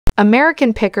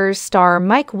American Pickers star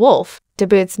Mike Wolfe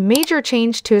debuts major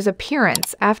change to his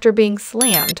appearance after being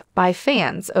slammed by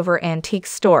fans over antique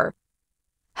store.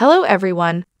 Hello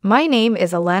everyone, my name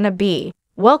is Alana B.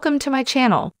 Welcome to my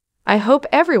channel. I hope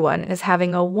everyone is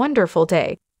having a wonderful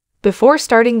day. Before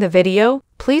starting the video,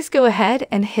 please go ahead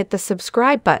and hit the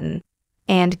subscribe button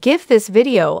and give this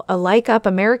video a like up.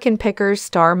 American Pickers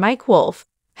star Mike Wolfe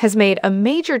has made a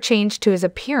major change to his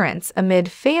appearance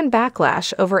amid fan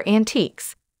backlash over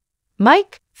antiques.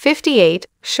 Mike, 58,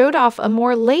 showed off a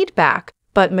more laid-back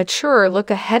but mature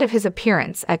look ahead of his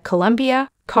appearance at Columbia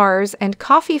Cars and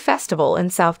Coffee Festival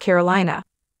in South Carolina.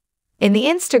 In the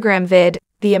Instagram vid,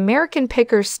 the American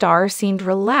Pickers star seemed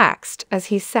relaxed as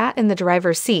he sat in the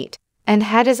driver's seat and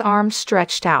had his arms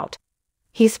stretched out.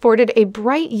 He sported a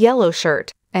bright yellow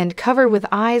shirt and covered with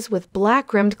eyes with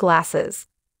black-rimmed glasses.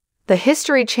 The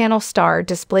History Channel star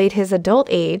displayed his adult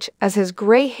age as his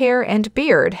gray hair and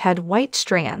beard had white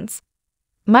strands.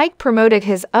 Mike promoted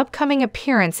his upcoming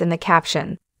appearance in the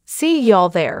caption, "See y'all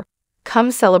there. Come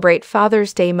celebrate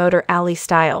Father's Day Motor Alley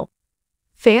style."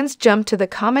 Fans jumped to the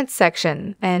comments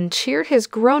section and cheered his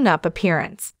grown-up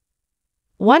appearance.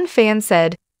 One fan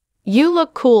said, "You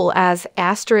look cool as ***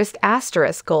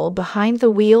 behind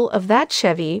the wheel of that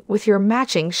Chevy with your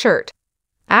matching shirt.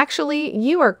 Actually,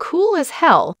 you are cool as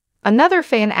hell." Another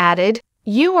fan added,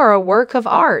 "You are a work of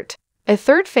art." A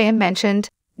third fan mentioned,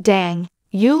 "Dang,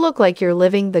 you look like you're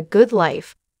living the good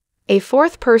life." A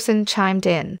fourth person chimed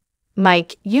in,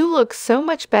 "Mike, you look so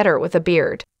much better with a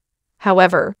beard."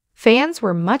 However, fans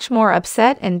were much more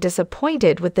upset and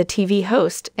disappointed with the TV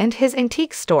host and his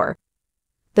antique store.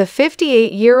 The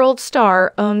 58-year-old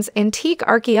star owns Antique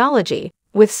Archaeology,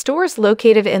 with stores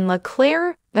located in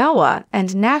LeClaire, Iowa,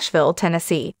 and Nashville,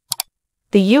 Tennessee.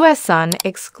 The U.S. Sun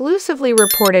exclusively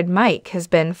reported Mike has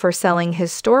been for selling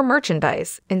his store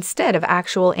merchandise instead of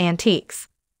actual antiques.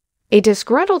 A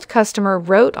disgruntled customer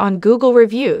wrote on Google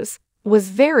Reviews, "Was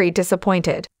very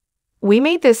disappointed. We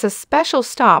made this a special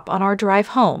stop on our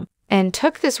drive home and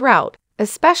took this route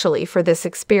especially for this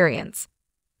experience."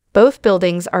 Both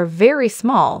buildings are very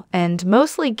small and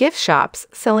mostly gift shops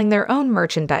selling their own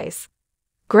merchandise.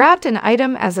 Grabbed an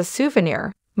item as a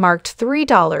souvenir, marked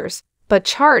 $3, but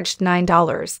charged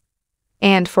 $9.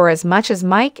 And for as much as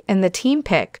Mike and the team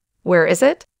pick, where is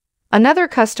it? Another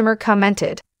customer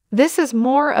commented, "This is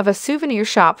more of a souvenir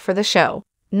shop for the show,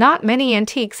 not many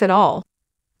antiques at all."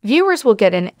 Viewers will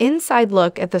get an inside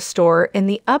look at the store in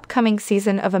the upcoming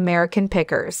season of American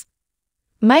Pickers.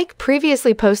 Mike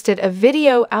previously posted a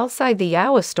video outside the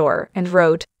Iowa store and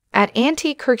wrote, "At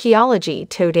Antique Archaeology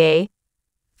today,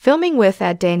 filming with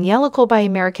at Danielical by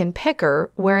American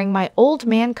Picker wearing my old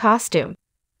man costume.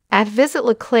 At Visit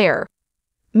LeClaire."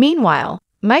 Meanwhile,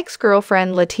 Mike's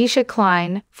girlfriend Letitia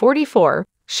Klein, 44,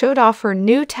 showed off her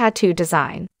new tattoo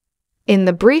design. In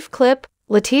the brief clip,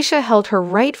 Letitia held her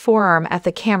right forearm at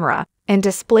the camera and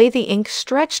displayed the ink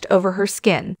stretched over her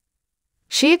skin.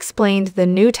 She explained the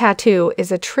new tattoo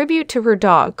is a tribute to her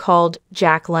dog called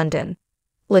Jack London.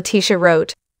 Letitia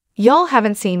wrote, "Y'all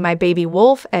haven't seen my baby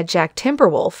wolf at Jack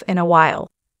Timberwolf in a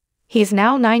while. He's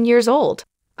now 9 years old.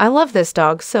 I love this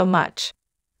dog so much."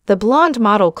 The blonde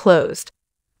model closed,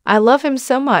 "I love him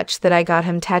so much that I got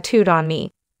him tattooed on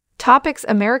me." Topics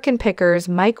American Pickers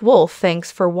Mike Wolfe.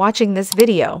 Thanks for watching this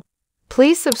video.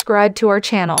 Please subscribe to our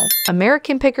channel,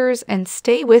 American Pickers, and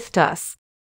stay with us.